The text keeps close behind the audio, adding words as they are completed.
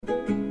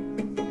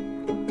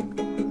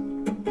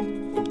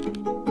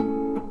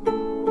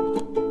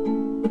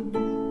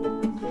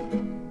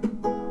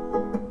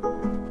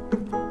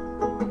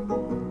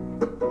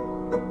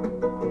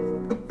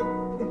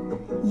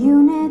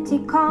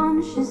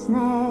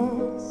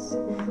consciousness,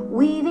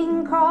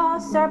 weaving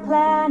across our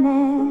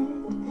planet,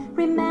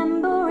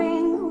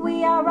 remembering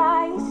we are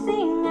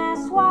rising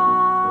as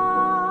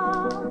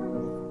one.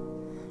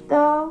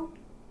 Though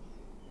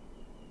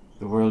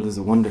the world is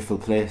a wonderful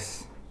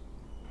place.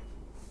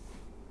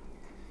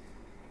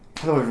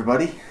 Hello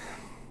everybody,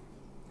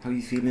 how are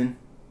you feeling?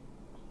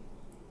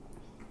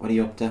 What are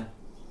you up to?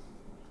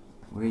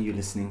 Where are you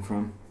listening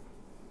from?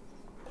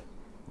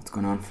 What's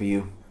going on for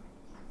you?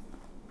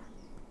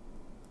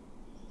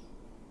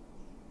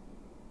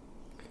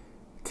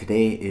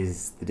 Today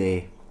is the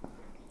day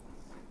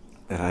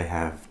that I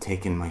have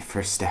taken my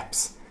first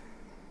steps,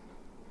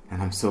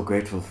 and I'm so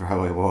grateful for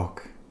how I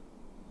walk.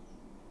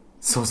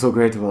 So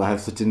grateful. I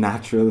have such a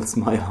natural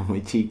smile on my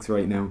cheeks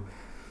right now.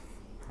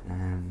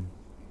 I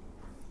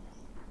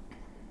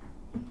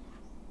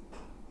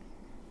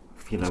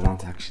feel I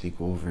want to actually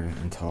go over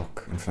and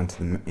talk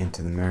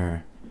into the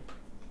mirror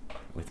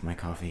with my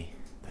coffee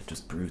that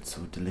just brewed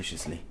so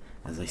deliciously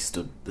as I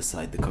stood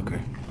beside the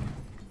cooker.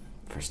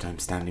 First time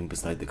standing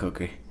beside the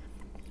cooker.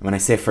 When I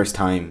say first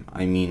time,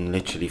 I mean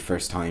literally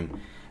first time,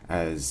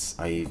 as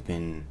I've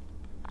been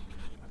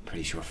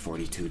pretty sure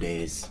 42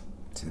 days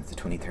since the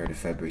 23rd of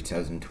February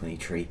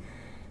 2023,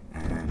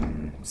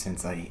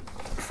 since I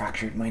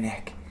fractured my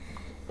neck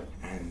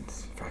and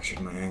fractured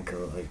my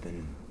ankle. I've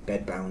been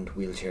bed-bound,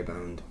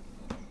 wheelchair-bound.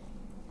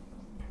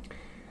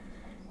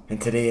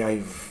 And today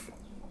I've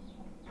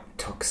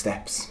took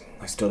steps.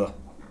 I stood up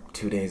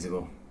 2 days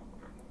ago.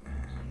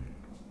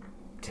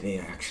 Today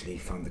I actually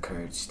found the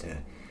courage to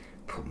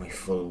put my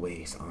full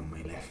weight on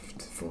my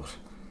left foot.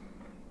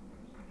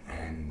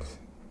 And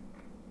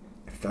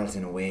I felt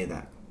in a way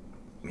that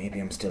maybe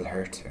I'm still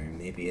hurt, or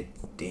maybe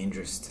it's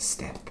dangerous to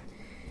step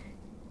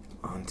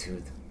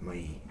onto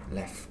my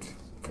left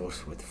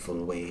foot with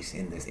full weight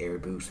in this air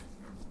boot.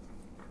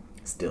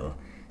 Still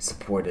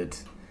supported.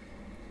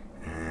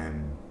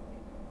 And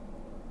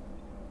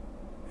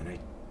I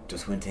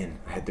just went in.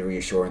 I had the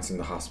reassurance in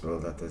the hospital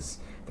that the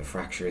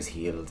fracture is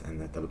healed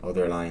and that the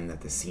other line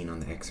that is seen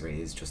on the x-ray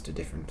is just a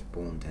different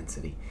bone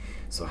density.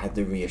 So I had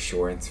the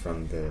reassurance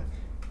from the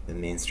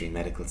mainstream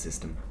medical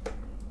system.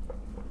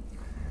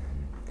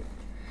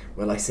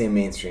 Well, I say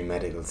mainstream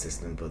medical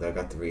system, but I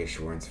got the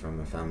reassurance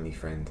from a family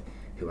friend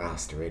who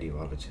asked a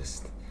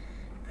radiologist,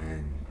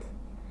 and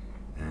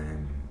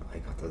I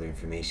got the other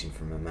information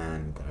from a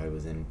man that I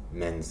was in a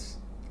men's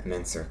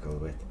circle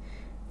with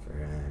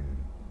for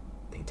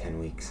I think 10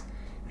 weeks,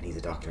 and he's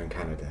a doctor in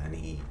Canada, and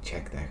he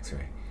checked the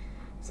x-ray.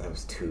 So that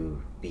was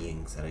two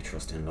beings that I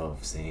trust and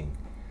love saying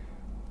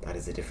that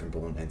is a different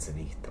bone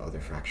density, the other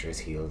fracture is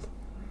healed.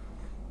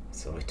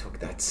 So I took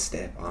that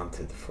step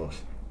onto the foot,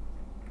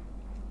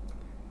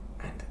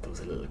 and there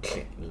was a little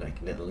click,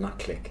 not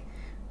click,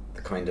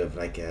 the kind of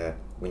like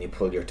when you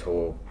pull your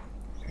toe,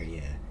 or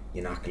you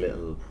knock a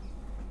little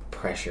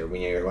pressure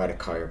when you're at a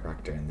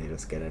chiropractor, and they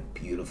just get a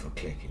beautiful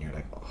click, and you're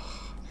like,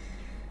 oh.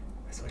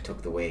 So I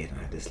took the weight, and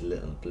I had this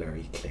little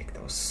blurry click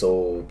that was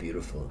so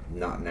beautiful,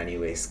 not in any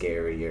way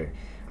scary or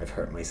I've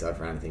hurt myself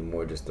or anything,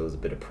 more just there was a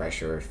bit of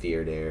pressure or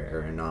fear there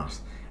or not,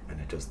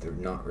 and they're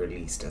not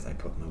released as I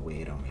put my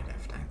weight on my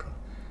left ankle.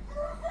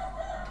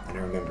 And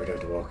I remembered how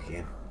to walk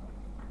again,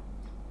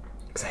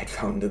 because I had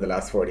found in the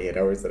last 48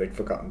 hours that I'd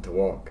forgotten to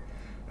walk.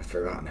 I'd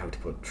forgotten how to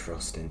put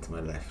trust into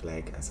my left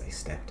leg as I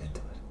stepped into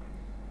it.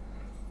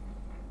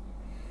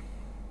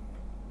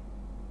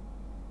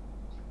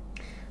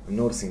 I'm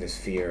noticing this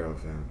fear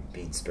of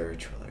being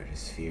spiritual, or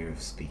this fear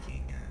of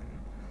speaking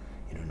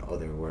in an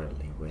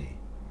otherworldly way.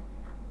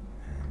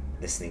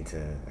 Listening to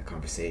a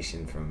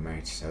conversation from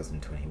March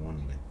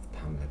 2021 with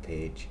Pamela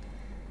Page,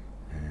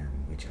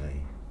 which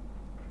I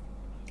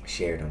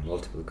shared on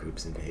multiple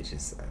groups and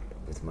pages,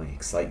 with my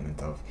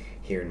excitement of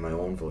hearing my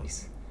own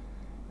voice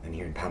and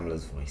hearing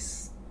Pamela's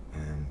voice,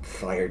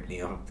 fired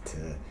me up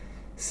to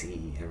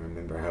see and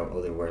remember how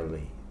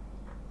otherworldly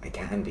I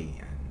can be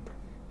and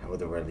how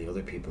otherworldly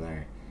other people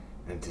are,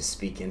 and to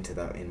speak into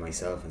that in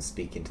myself and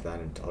speak into that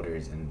into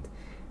others, and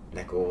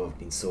let go of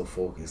being so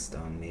focused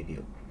on maybe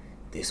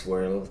this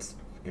world's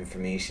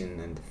information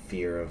and the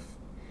fear of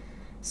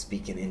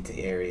speaking into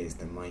areas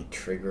that might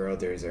trigger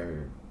others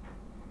or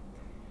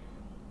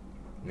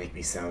make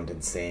me sound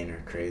insane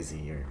or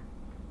crazy or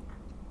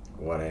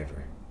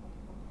whatever.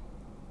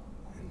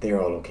 And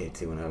they're all okay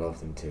too, and I love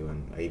them too,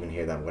 and I even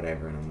hear that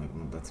whatever, and I'm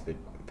like, that's a bit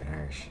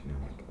harsh. And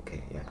I'm like,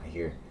 okay, yeah, I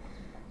hear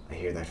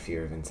that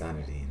fear of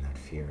insanity and that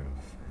fear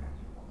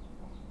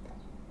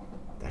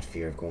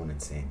of going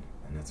insane,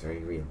 and that's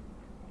very real.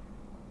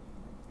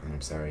 And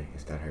I'm sorry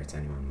if that hurts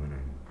anyone when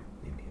I'm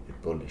maybe a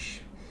bit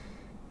bullish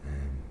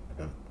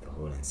about the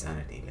whole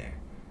insanity there.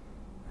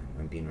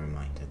 I'm being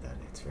reminded that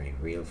it's very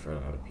real for a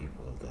lot of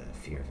people, the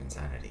fear of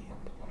insanity,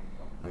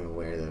 and I'm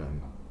aware that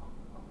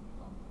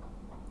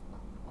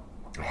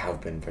I have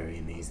been very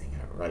amazing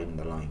at riding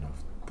the line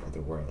of the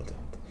other world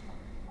and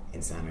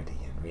insanity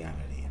and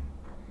reality. And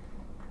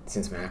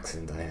since my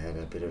accident, I had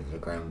a bit of a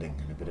grounding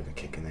and a bit of a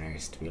kick in the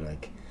arse to be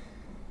like,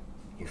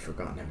 you've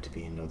forgotten how to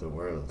be in another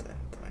world.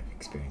 And I've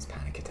experienced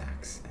panic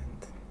attacks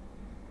and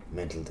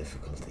mental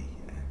difficulty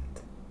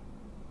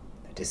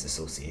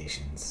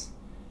disassociations,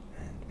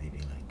 and maybe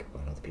like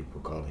what other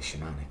people call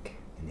shamanic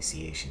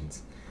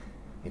initiations,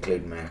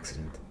 including my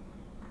accident,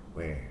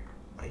 where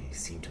I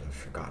seem to have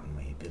forgotten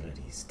my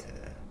abilities to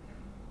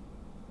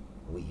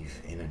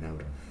weave in and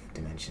out of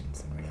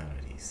dimensions and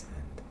realities,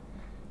 and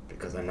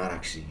because I'm not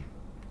actually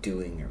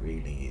doing it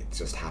really, it's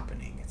just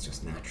happening, it's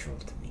just natural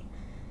to me.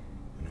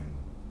 And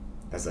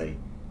as I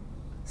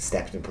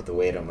stepped and put the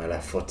weight on my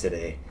left foot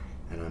today,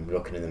 and I'm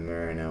looking in the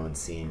mirror now and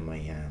seeing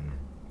my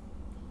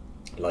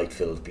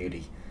light-filled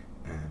beauty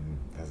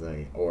as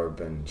I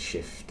orb and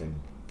shift and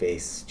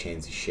face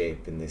changes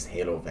shape in this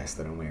halo vest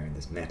that I'm wearing,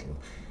 this metal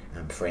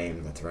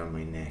frame that's around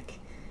my neck,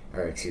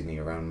 or excuse me,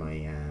 around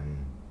my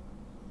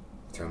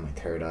it's around my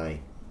third eye,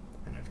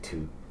 and I have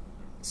two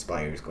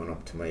spires going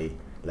up to my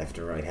left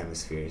and right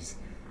hemispheres,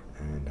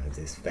 and I have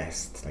this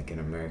vest, like an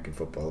American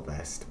football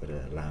vest, with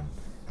a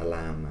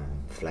lamb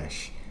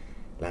flesh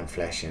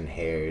and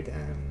haired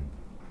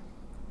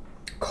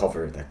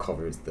cover that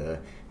covers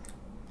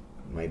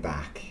my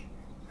back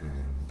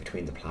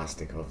between the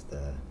plastic of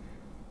the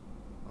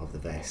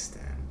vest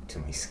to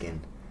my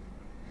skin.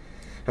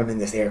 I'm in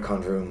this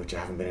aircon room, which I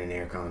haven't been in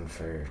aircon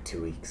for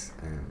 2 weeks.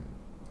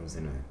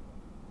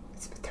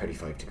 It's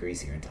 35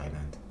 degrees here in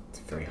Thailand. It's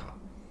very hot.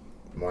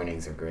 The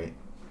mornings are great.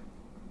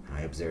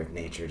 I observed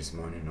nature this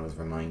morning. I was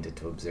reminded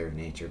to observe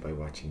nature by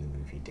watching the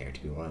movie Dare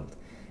to be Wild,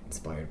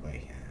 inspired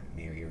by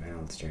Mary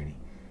Reynolds' journey.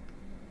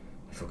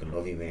 I fucking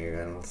love you, Mary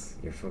Reynolds.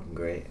 You're fucking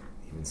great.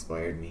 You've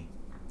inspired me.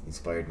 You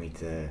inspired me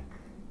to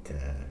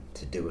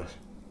do it.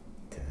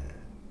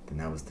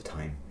 Now was the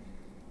time.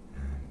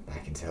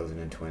 Back in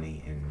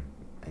 2020,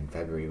 in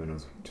February, when I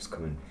was just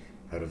coming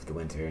out of the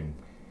winter, and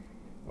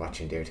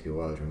watching Dare to be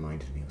Wild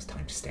reminded me it was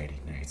time to start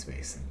Ignite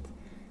Space, and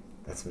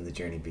that's when the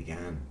journey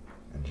began,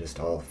 and just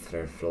all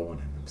started flowing.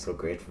 And I'm so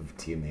grateful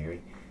to you,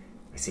 Mary.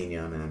 I seen you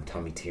on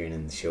Tommy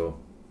Tiernan's show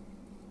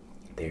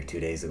there 2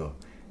 days ago,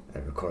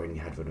 a recording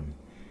you had with him,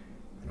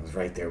 and I was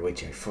right there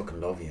with you. I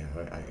fucking love you.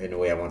 In a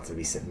way, I wanted to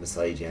be sitting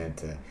beside you and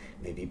to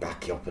maybe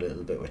back you up a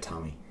little bit with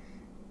Tommy.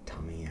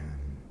 Tommy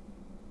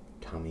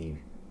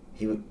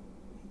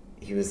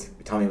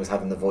was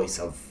having the voice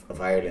of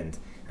Ireland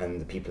and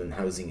the people in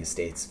housing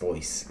estates'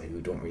 voice, who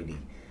don't really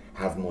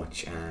have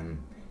much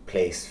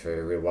place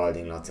for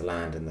rewilding lots of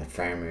land, and the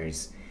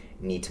farmers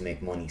need to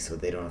make money, so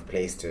they don't have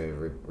place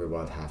to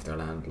rewild half their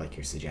land, like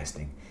you're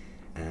suggesting,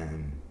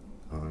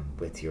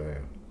 with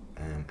your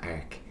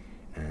ARC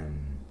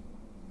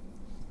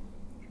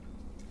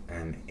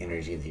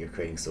energy that you're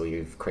creating. So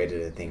you've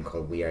created a thing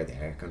called We Are the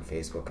Ark on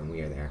Facebook, and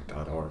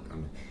wearetheark.org,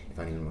 if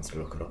anyone wants to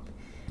look it up.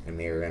 And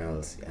Mary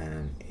Reynolds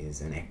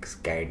is an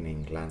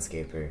ex-gardening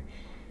landscaper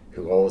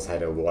who always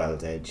had a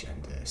wild edge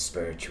and a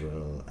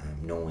spiritual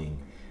knowing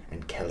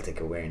and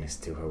Celtic awareness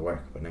to her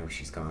work, but now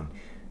she's gone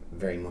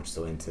very much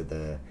so into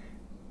the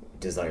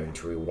desiring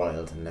to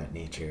rewild and let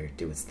nature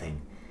do its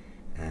thing.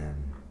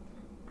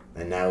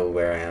 And now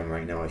where I am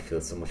right now, I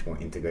feel so much more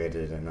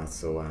integrated and not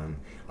so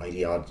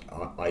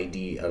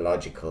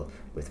ideological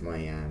with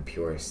my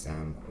purest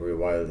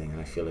rewilding, and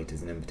I feel like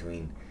there's an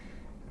in-between.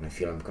 And I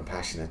feel I'm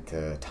compassionate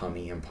to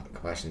Tommy, I'm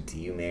compassionate to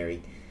you,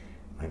 Mary,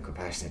 I'm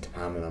compassionate to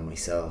Pamela,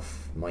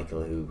 myself,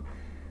 Michael, who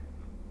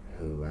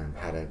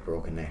had a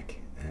broken neck,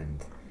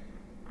 and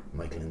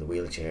Michael in the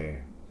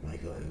wheelchair,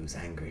 Michael who's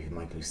angry,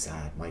 Michael who's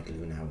sad, Michael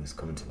who now is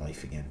coming to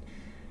life again.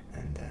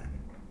 And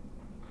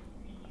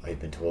I've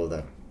been told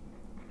that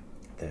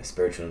the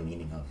spiritual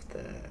meaning of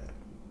the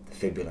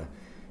fibula,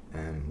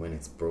 when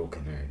it's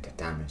broken or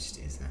damaged,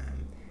 is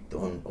the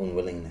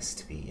unwillingness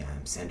to be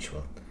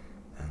sensual,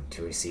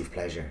 to receive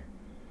pleasure,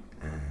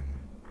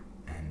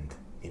 and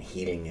in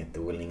healing it,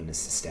 the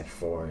willingness to step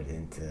forward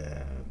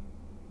into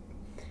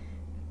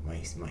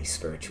my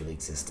spiritual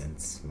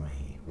existence, my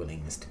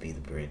willingness to be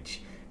the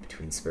bridge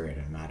between spirit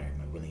and matter,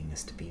 my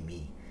willingness to be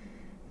me.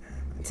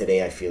 And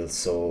today I feel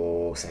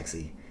so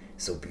sexy,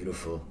 so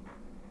beautiful.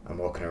 I'm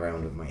walking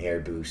around with my air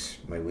boot,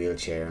 my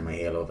wheelchair, and my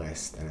halo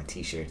vest, and a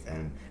t-shirt,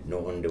 and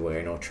no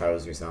underwear, no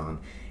trousers on,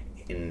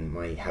 in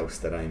my house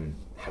that I'm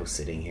house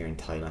sitting here in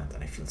Thailand,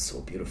 and I feel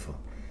so beautiful.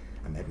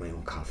 I made my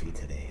own coffee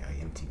today. I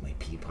emptied my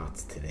pea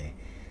pots today,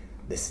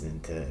 listening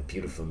to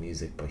beautiful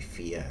music by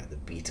Fia, the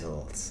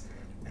Beatles,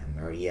 and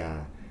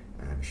Maria.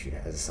 She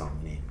has a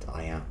song named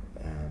I Am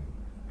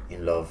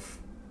in Love.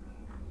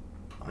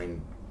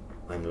 I'm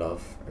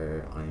Love,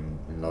 or I'm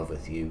in Love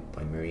with You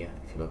by Maria.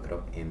 If you look it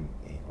up,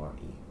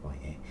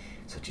 M-A-R-E-Y-A.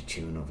 Such a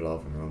tune of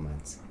love and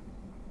romance.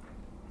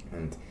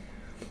 And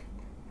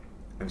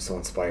I'm so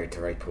inspired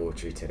to write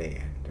poetry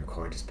today and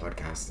record this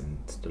podcast,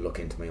 and to look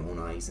into my own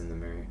eyes in the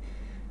mirror,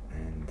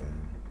 and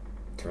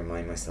to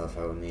remind myself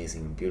how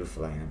amazing and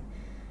beautiful I am.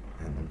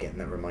 And I'm getting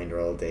that reminder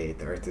all day.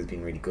 The earth has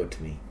been really good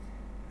to me.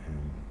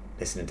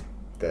 Listening to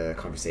the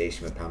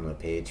conversation with Pamela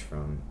Page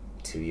from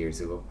 2 years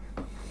ago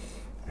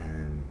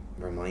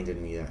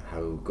reminded me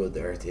how good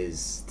the earth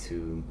is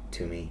to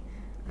me,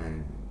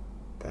 and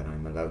that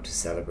I'm allowed to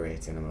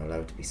celebrate, and I'm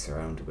allowed to be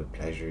surrounded with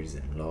pleasures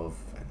and love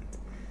and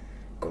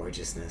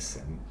gorgeousness.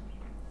 And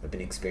I've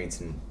been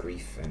experiencing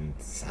grief and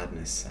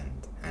sadness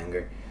and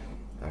anger,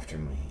 after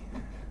my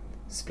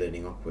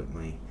splitting up with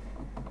my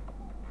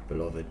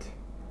beloved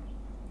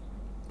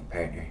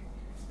partner,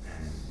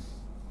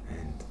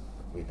 and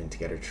we've been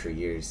together 3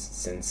 years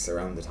since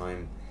around the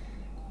time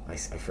I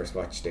first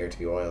watched Dare to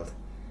Be Wild,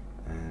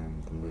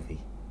 the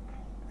movie,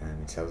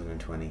 in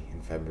 2020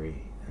 in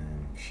February.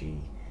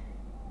 She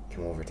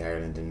came over to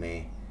Ireland in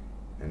May,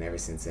 and ever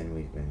since then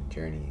we've been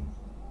journeying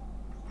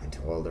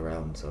into all the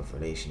realms of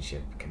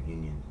relationship,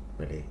 communion,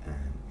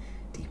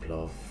 deep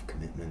love,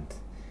 commitment,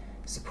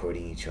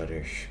 supporting each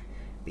other,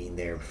 being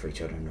there for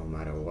each other no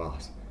matter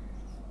what.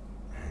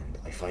 And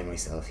I find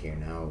myself here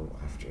now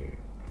after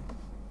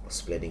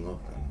splitting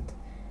up, and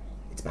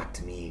it's back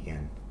to me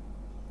again.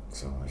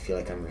 So I feel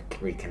like I'm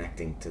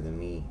reconnecting to the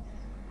me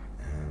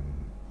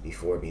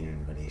before being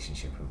in a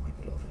relationship with my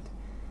beloved,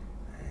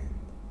 and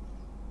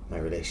my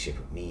relationship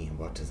with me, and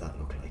what does that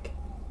look like.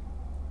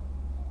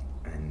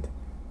 And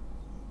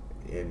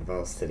it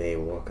involves today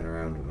walking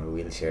around with my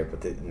wheelchair,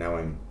 but now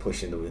I'm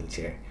pushing the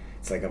wheelchair.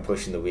 It's like I'm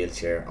pushing the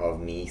wheelchair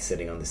of me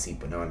sitting on the seat,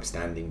 but now I'm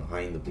standing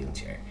behind the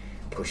wheelchair,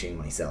 pushing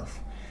myself.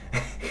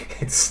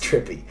 It's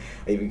trippy.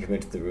 I even came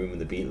into the room and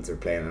the Beatles were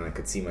playing, and I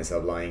could see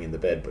myself lying in the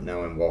bed, but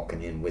now I'm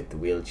walking in with the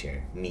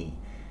wheelchair, me.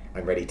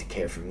 I'm ready to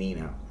care for me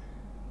now.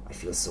 I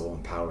feel so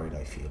empowered,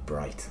 I feel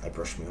bright. I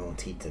brushed my own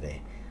teeth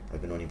today.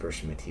 I've been only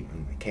brushing my teeth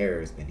when my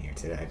carer has been here.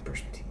 Today I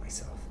brushed my teeth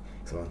myself,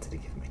 because I wanted to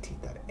give my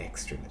teeth that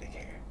extra bit of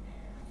care.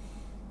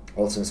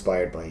 Also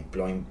inspired by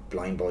Blind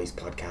Boy's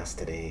podcast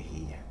today.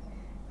 He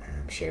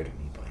shared with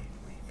me by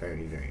my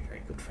very, very,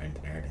 very good friend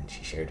in Ireland.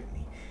 She shared with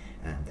me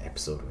the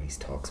episode where he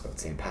talks about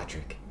St.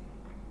 Patrick,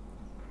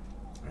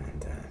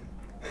 and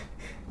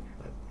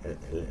a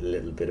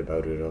little bit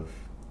about it of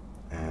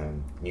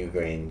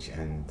Newgrange,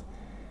 and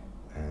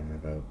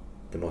about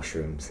the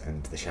mushrooms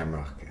and the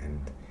shamrock,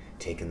 and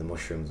taking the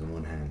mushrooms in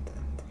one hand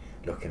and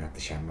looking at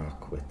the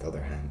shamrock with the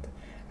other hand,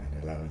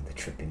 and allowing the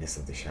trippiness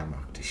of the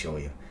shamrock to show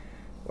you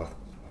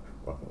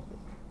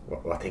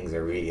what things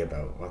are really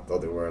about, what the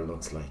other world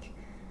looks like.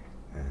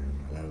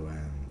 Allow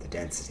the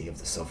density of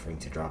the suffering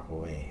to drop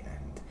away,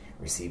 and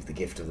receive the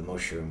gift of the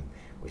mushroom,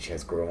 which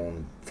has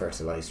grown,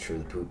 fertilized through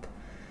the poop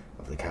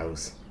of the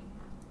cows.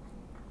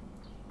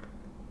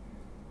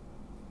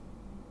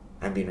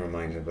 I'm being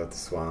reminded about the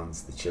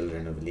swans, the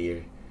children of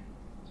Lear.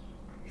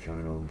 If you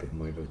want to know a bit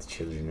more about the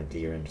children of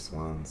Lear and the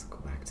swans, go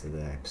back to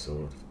the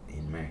episode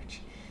in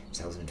March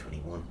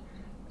 2021,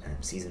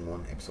 season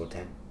 1, episode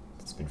 10.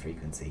 Spin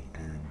Frequency,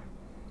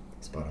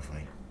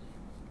 Spotify,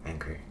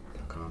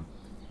 Anchor.com,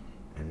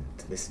 and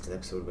to listen to the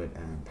episode with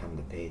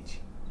Pamela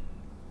Page.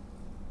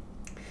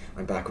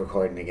 I'm back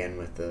recording again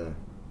with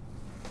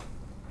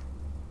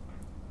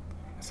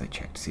as I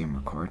check to see I'm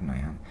recording, I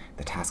am.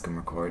 The Tascam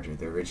recorder,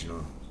 the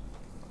original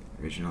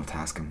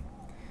Tascam,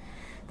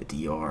 the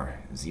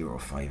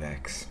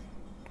DR05X.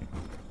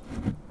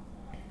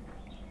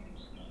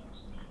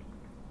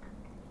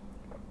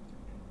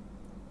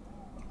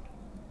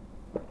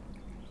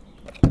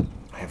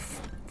 I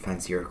have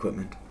fancier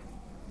equipment,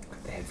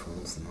 the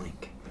headphones, the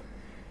mic,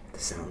 the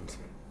sound,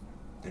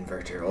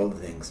 inverter, all the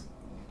things,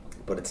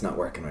 but it's not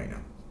working right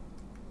now.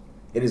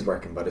 It is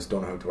working, but I just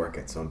don't know how to work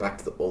it, so I'm back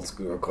to the old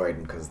school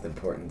recording, because the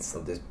importance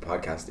of this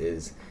podcast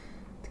is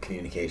the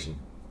communication,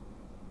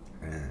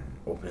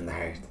 opening the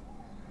heart,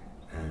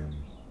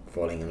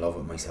 falling in love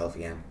with myself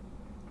again,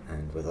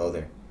 and with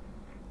other,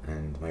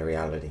 and my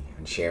reality,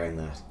 and sharing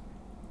that,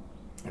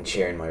 and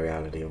sharing my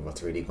reality of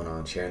what's really going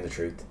on, sharing the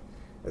truth,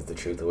 as the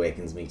truth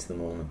awakens me to the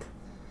moment.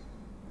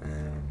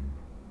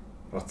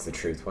 What's the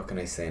truth? What can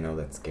I say now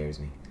that scares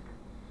me?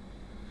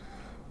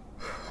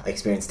 I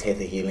experienced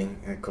Theta healing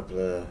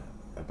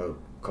about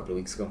a couple of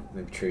weeks ago,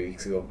 maybe 3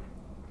 weeks ago,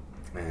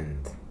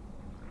 and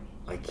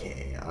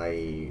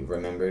I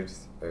remembered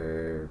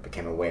or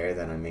became aware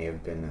that I may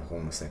have been a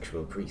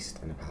homosexual priest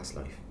in a past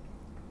life.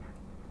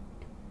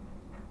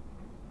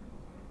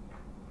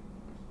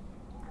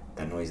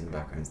 That noise in the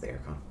background is the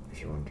aircon, if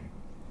you're wondering.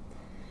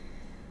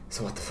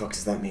 So what the fuck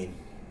does that mean?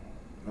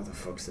 What the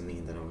fuck does it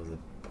mean that I was a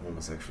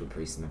homosexual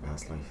priest in a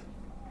past life?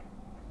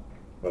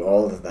 Well,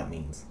 all that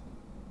means.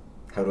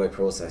 How do I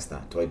process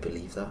that? Do I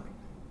believe that?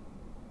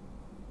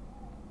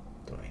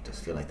 Do I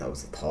just feel like that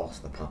was a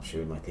thought that popped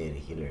through my Theta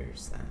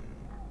healer's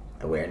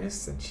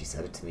awareness, and she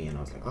said it to me, and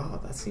I was like, oh,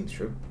 that seems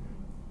true.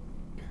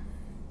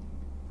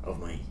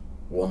 Of my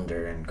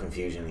wonder and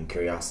confusion and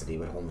curiosity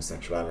with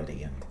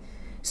homosexuality and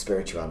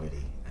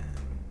spirituality,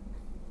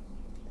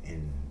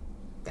 in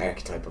the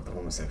archetype of the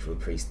homosexual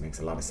priest makes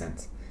a lot of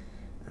sense.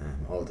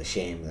 All the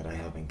shame that I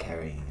have been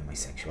carrying in my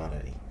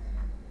sexuality,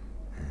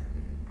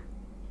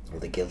 all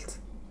the guilt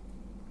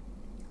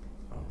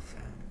of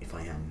if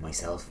I am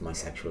myself, my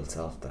sexual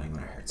self, that I'm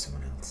going to hurt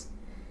someone else,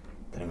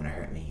 that I'm going to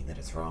hurt me, that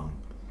it's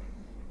wrong.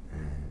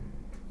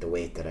 The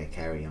weight that I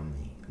carry on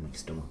my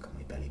stomach, on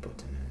my belly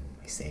button, and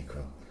my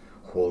sacral,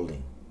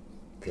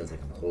 feels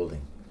like I'm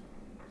holding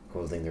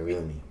the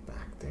real me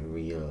back, the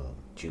real,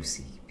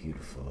 juicy,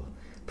 beautiful,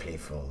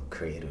 playful,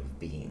 creative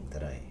being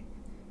that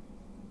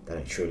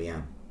I truly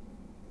am.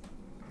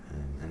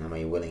 And am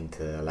I willing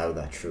to allow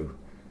that through,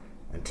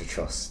 and to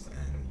trust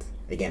and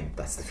again,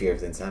 that's the fear of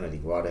the insanity.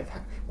 What if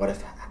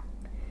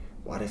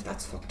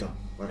that's fucked up?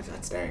 What if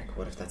that's dark?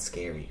 What if that's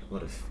scary?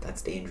 What if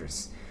that's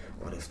dangerous?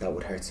 What if that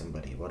would hurt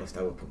somebody? What if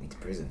that would put me to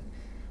prison?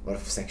 What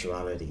if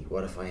sexuality?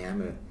 What if I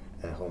am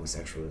a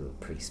homosexual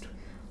priest?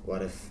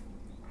 What if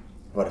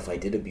I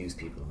did abuse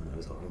people when I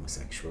was a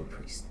homosexual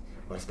priest?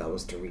 What if that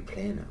was to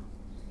replay now?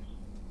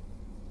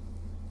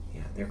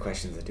 Yeah, there are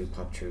questions that do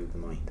pop through the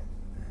mind.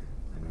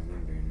 I'm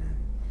remembering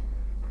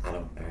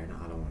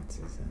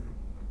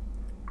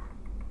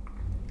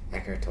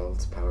Eckhart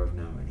Tolle's Power of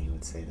Now, and he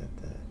would say that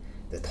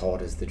the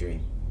thought is the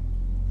dream,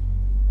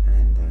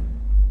 and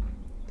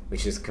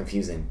which is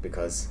confusing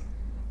because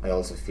I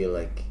also feel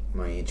like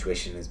my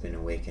intuition has been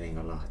awakening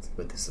a lot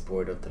with the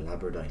support of the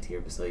Labradorite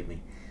here beside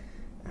me,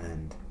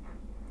 and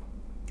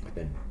I've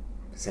been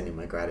sending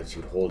my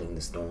gratitude, holding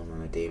the stone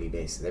on a daily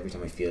basis. Every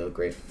time I feel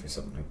grateful for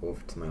something, I go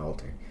over to my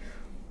altar.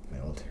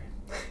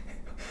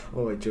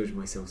 Oh, I judge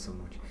myself so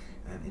much.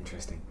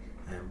 Interesting.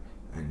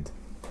 And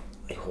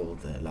I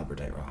hold the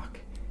Labradorite rock,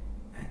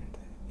 and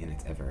in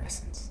its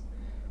evanescence,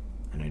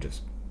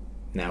 and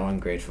now I'm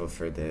grateful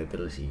for the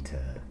ability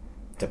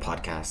to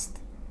podcast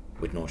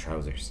with no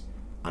trousers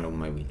and on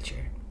my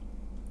wheelchair,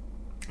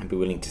 and be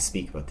willing to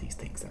speak about these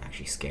things that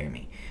actually scare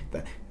me.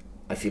 That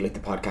I feel like the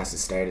podcast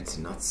has started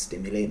to not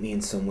stimulate me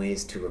in some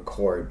ways to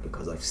record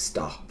because I've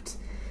stopped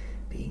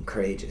being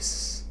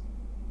courageous.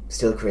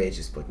 Still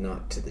courageous, but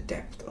not to the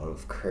depth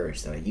of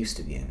courage that I used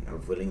to be in,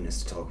 of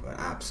willingness to talk about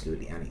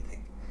absolutely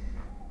anything.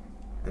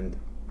 And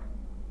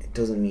it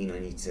doesn't mean I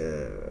need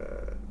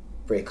to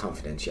break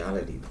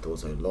confidentiality with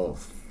those I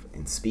love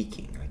in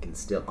speaking. I can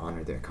still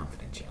honour their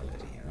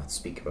confidentiality and not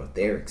speak about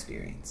their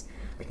experience.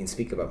 I can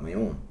speak about my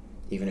own,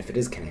 even if it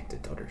is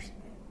connected to others.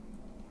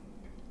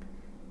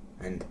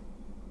 And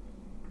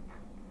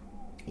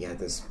yeah,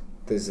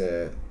 there's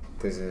a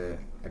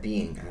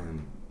being,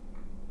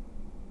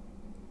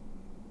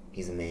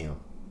 he's a male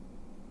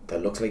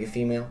that looks like a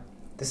female.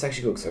 This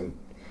actually looks,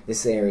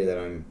 this area that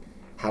I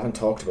haven't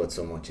talked about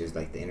so much is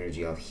like the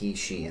energy of he,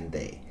 she, and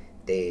they.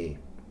 They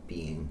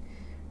being,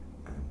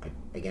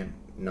 again,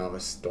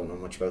 novice, don't know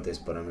much about this,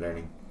 but I'm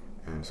learning.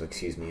 So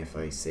excuse me if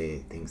I say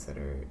things that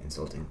are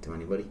insulting to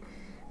anybody.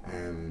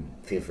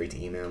 Feel free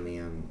to email me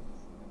on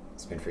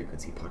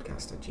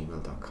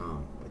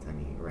spinfrequencypodcast@gmail.com with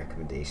any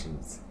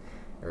recommendations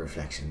or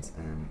reflections,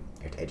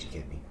 or to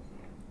educate me.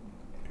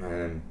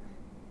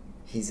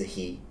 He's a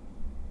he,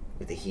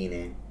 with a he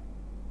name,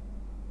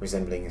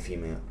 resembling a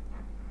female.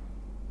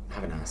 I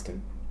haven't asked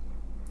him,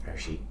 or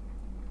she,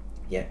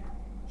 yet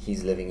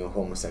he's living a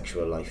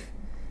homosexual life,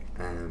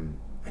 and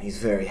he's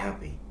very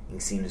happy.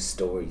 You've seen his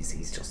stories,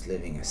 he's just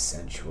living a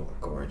sensual,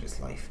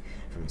 gorgeous life,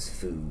 from his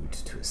food,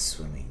 to his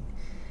swimming,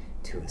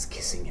 to his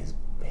kissing his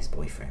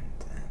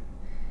boyfriend,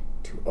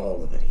 to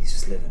all of it. He's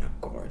just living a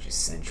gorgeous,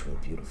 sensual,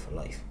 beautiful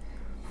life.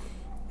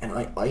 And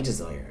I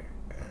desire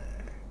a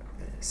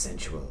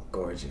sensual,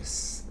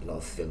 gorgeous,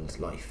 love-filled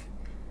life.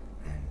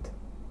 And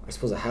I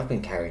suppose I have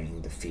been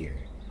carrying the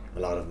fear a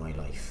lot of my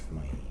life,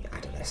 my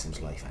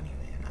adolescent life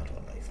anyway, and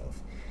adult life,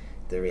 of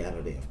the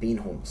reality of being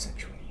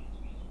homosexual.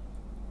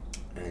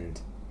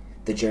 And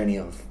the journey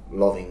of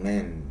loving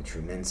men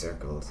through men's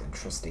circles and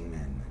trusting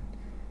men.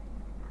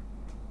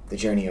 The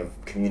journey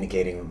of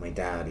communicating with my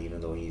dad,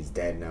 even though he's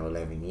dead now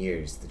 11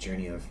 years. The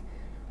journey of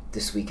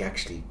this week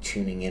actually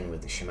tuning in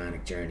with the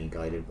shamanic journey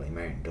guided by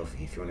Martin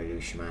Duffy. If you want to do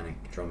a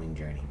shamanic drumming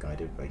journey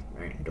guided by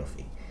Martin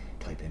Duffy,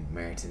 type in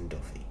Martin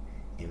Duffy,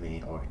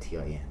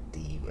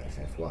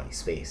 MartinDuffy,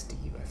 space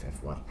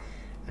DUFFY,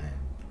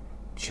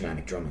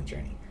 shamanic drumming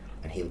journey,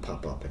 and he'll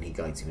pop up and he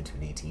guides you into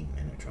an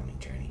 18-minute drumming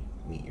journey.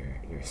 Meet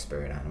your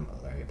spirit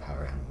animal or your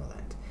power animal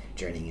and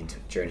journey into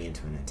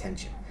an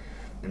intention.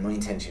 And my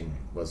intention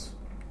was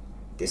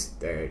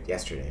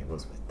yesterday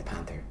was with the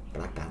Panther,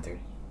 Black Panther,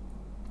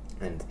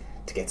 and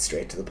to get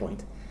straight to the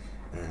point,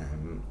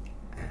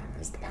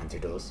 as the Panther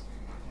does,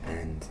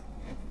 and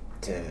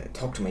to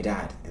talk to my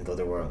dad in the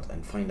other world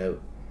and find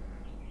out.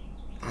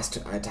 I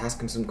had to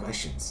ask him some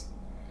questions,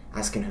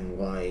 asking him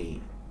why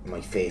my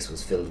face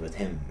was filled with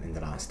him in the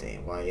last day,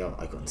 why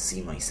I couldn't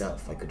see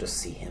myself, I could just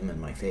see him in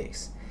my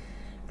face.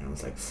 And I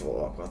was like,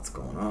 fuck, what's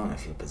going on? I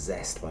feel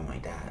possessed by my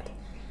dad,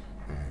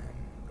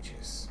 which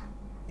is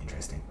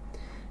interesting.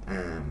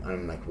 And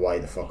I'm like, why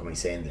the fuck am I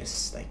saying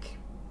this? Like,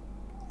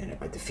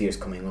 the fear's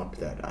coming up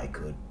that I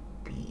could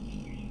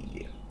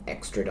be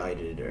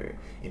extradited or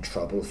in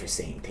trouble for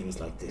saying things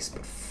like this,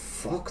 but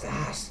fuck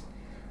that.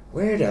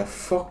 Where the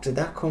fuck did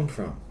that come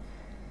from?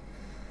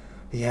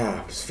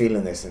 Yeah, I'm just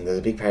feeling this, and there's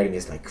a big part of me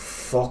is like,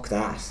 fuck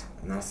that.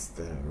 And that's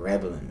the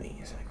rebel in me.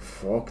 It's like,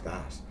 fuck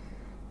that.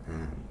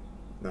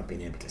 Not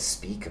being able to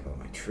speak about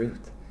my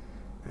truth.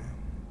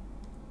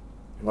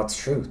 What's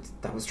truth?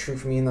 That was true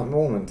for me in that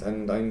moment,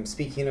 and I'm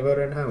speaking about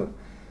it now.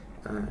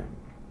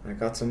 I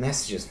got some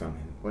messages from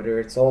him, whether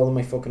it's all in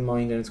my fucking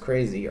mind and it's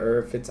crazy, or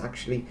if it's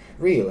actually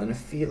real and it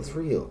feels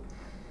real.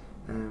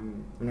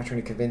 I'm not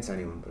trying to convince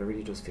anyone, but it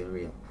really does feel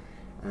real.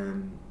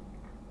 And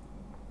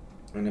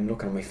I'm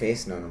looking at my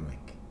face now and I'm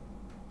like,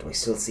 do I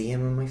still see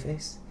him in my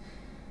face?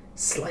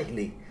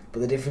 Slightly, But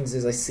the difference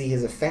is I see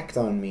his effect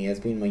on me as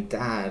being my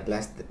dad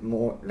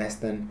more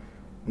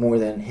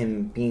than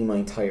him being my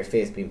entire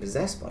face, being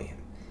possessed by him.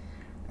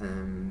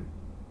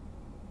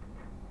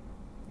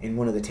 In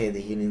one of the Tale of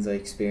the Healings I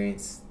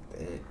experienced,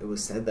 it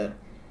was said that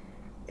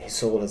his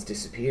soul has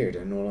disappeared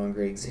and no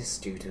longer exists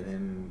due to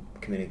him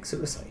committing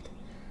suicide.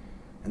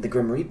 And the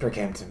Grim Reaper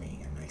came to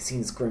me, and I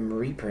seen this Grim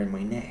Reaper in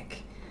my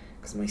neck,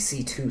 because my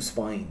C2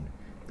 spine.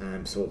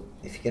 So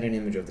if you get an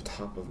image of the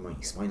top of my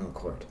spinal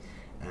cord,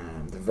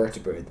 the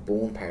vertebrae, the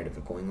bone part of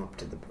it going up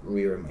to the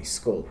rear of my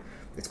skull,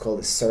 it's called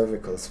the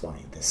cervical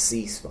spine, the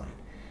C spine.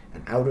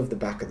 And out of the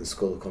back of the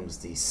skull comes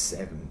these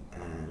 7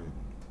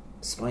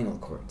 spinal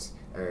cords,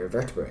 or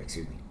vertebrae,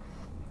 excuse me.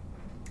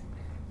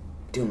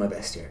 Doing my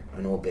best here.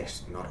 I know a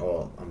bit, not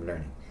all, I'm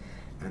learning.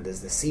 And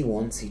there's the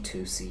C1,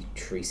 C2, C3,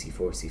 C4,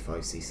 C5,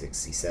 C6,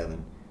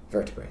 C7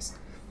 vertebrae.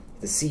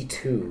 The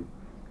C2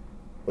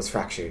 was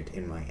fractured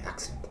in my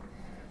accident,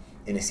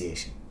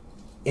 initiation.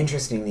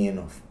 Interestingly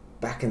enough,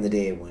 back in the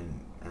day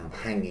when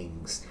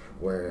hangings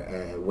were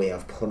a way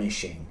of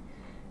punishing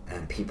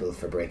people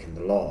for breaking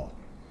the law,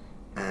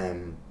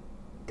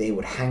 they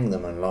would hang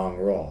them on long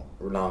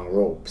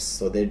ropes.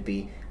 So they'd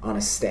be on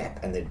a step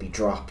and they'd be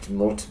dropped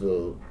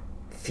multiple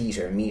feet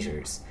or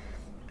meters.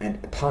 And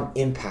upon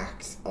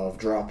impact of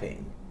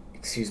dropping,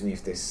 excuse me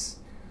if this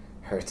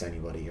hurts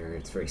anybody or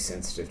it's very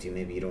sensitive to you,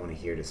 maybe you don't want to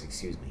hear this,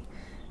 excuse me.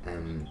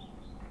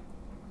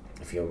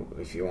 If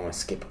you want to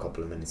skip a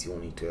couple of minutes, you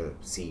won't need to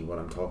see what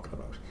I'm talking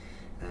about.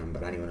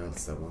 But anyone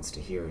else that wants to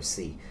hear or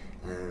see,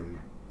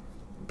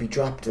 be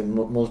dropped in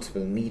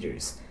multiple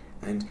meters,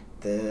 and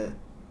the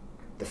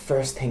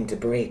first thing to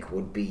break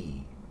would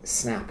be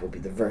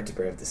the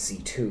vertebrae of the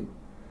C2,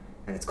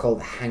 and it's called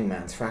the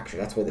hangman's fracture.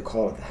 That's why they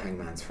call it the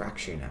hangman's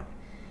fracture now.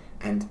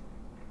 And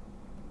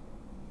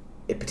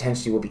it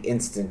potentially will be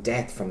instant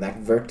death from that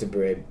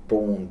vertebrae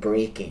bone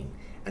breaking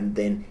and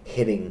then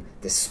hitting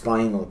the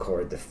spinal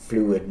cord, the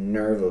fluid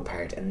nerval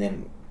part, and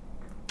then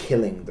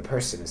killing the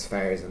person as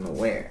far as I'm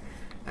aware.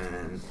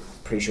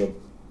 Pretty sure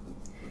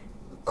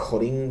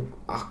cutting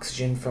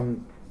oxygen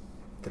from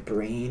the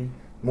brain.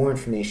 More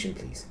information,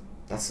 please.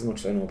 That's as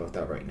much as I know about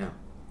that right now.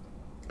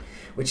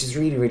 Which is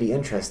really, really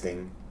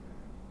interesting.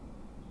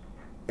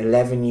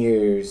 11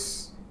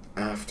 years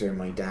after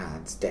my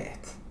dad's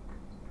death,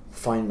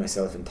 find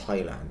myself in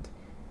Thailand,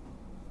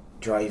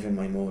 driving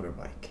my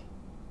motorbike,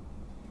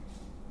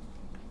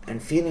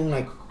 and feeling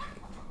like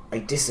I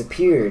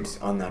disappeared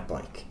on that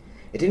bike.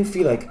 It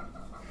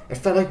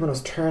felt like when I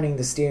was turning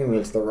the steering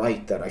wheel to the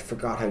right that I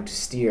forgot how to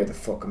steer the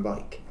fucking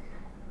bike.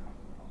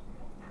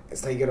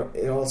 It's like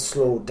it all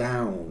slowed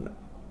down.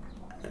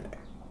 And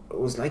it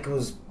was like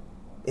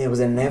it was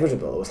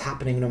inevitable. It was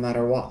happening no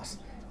matter what.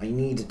 I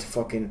needed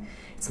to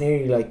it's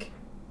nearly like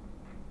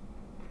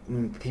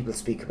when people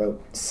speak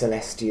about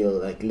celestial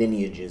like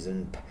lineages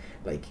and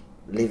like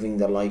living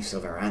the lives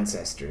of our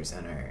ancestors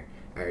and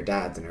our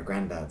dads and our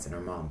granddads and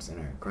our moms and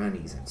our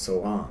grannies and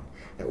so on,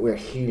 that we're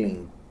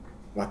healing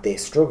what they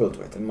struggled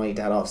with. And my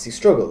dad obviously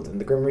struggled,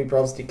 and the Grim Reaper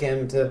obviously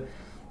came to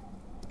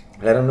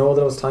let him know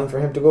that it was time for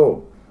him to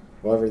go,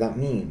 whatever that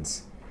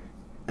means.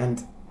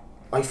 And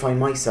I find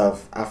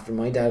myself, after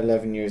my dad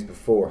 11 years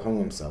before hung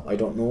himself, I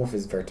don't know if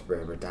his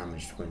vertebrae were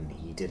damaged when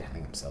he did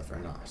hang himself or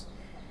not.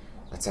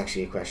 That's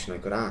actually a question I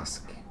could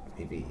ask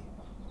maybe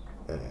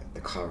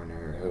the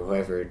coroner or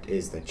whoever it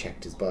is that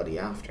checked his body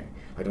after.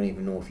 I don't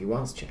even know if he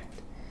was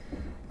checked.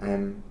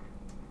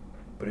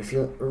 But I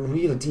feel a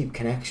real deep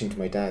connection to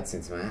my dad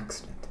since my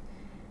accident,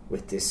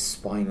 with this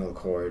spinal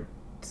cord,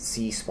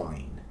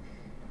 C-spine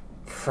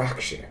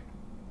fracture.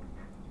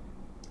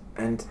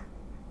 And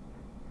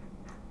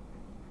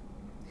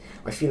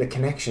I feel a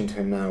connection to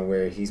him now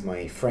where he's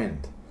my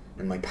friend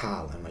and my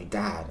pal and my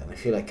dad, and I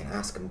feel I can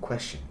ask him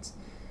questions,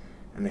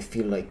 and I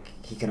feel like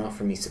he can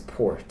offer me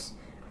support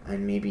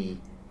and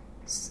maybe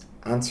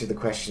answer the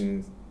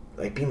question,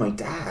 like be my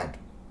dad,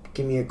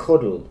 give me a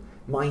cuddle,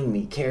 mind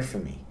me, care for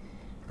me,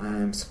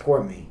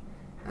 support me,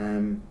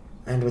 and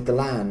with the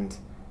land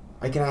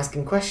I can ask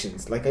him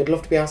questions like I'd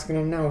love to be asking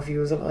him now if he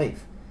was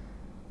alive,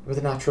 with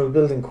the natural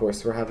building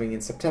course we're having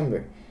in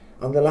September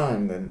on the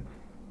land, and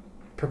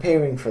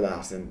preparing for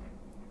that. And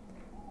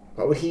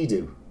what would he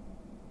do?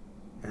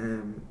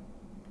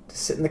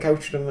 Just sit on the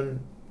couch with him and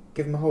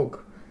give him a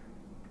hug.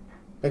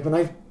 Like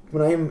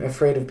when I'm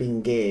afraid of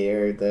being gay,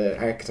 or the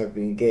archetype of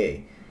being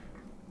gay,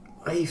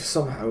 I've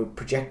somehow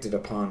projected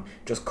upon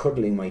just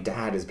cuddling my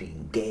dad as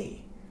being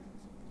gay.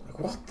 Like,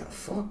 what the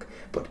fuck?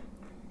 But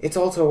it's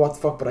also what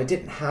the fuck, but I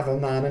didn't have a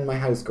man in my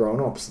house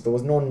growing up, so there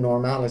was no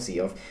normality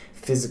of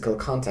physical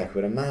contact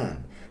with a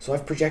man. So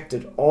I've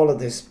projected all of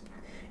this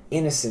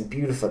innocent,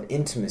 beautiful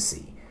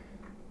intimacy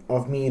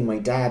of me and my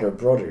dad or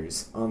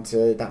brothers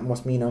onto that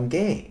must mean I'm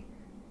gay.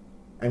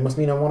 It must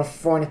mean I want to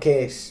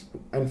fornicate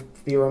and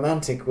be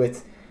romantic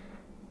with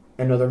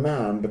another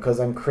man because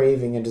I'm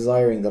craving and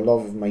desiring the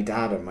love of my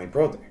dad and my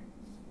brother.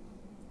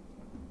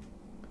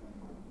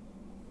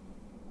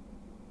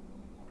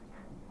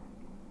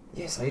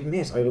 Yes, I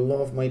admit, I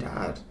love my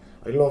dad.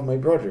 I love my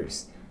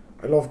brothers.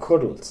 I love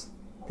cuddles.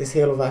 this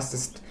halo vast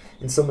has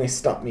in some way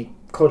stopped me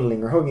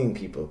cuddling or hugging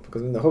people,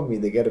 because when they hug me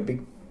they get a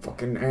big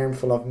fucking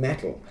armful of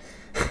metal.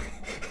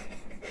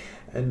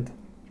 And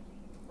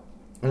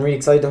I'm really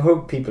excited to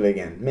hug people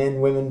again. Men,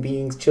 women,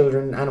 beings,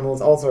 children,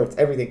 animals, all sorts,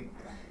 everything.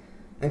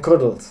 And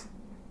cuddles.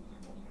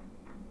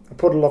 A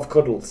puddle of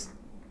cuddles.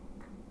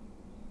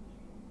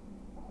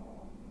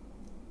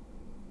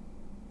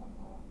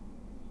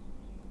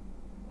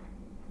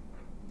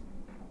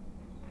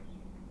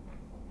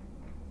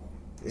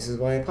 This is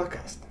why I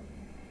podcast.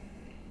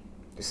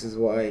 This is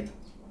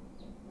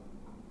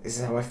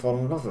how I fall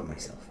in love with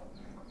myself.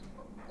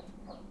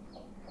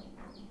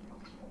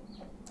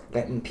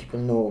 Letting people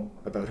know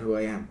about who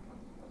I am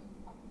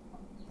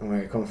and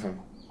where I come from.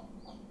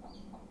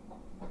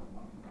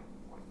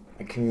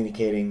 And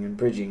communicating and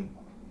bridging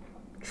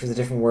through the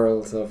different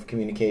worlds of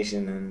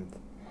communication and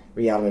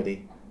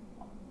reality.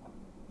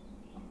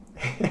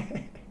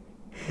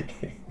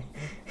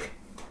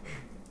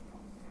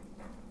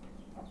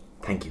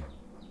 Thank you.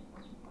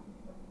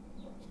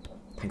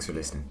 Thanks for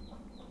listening.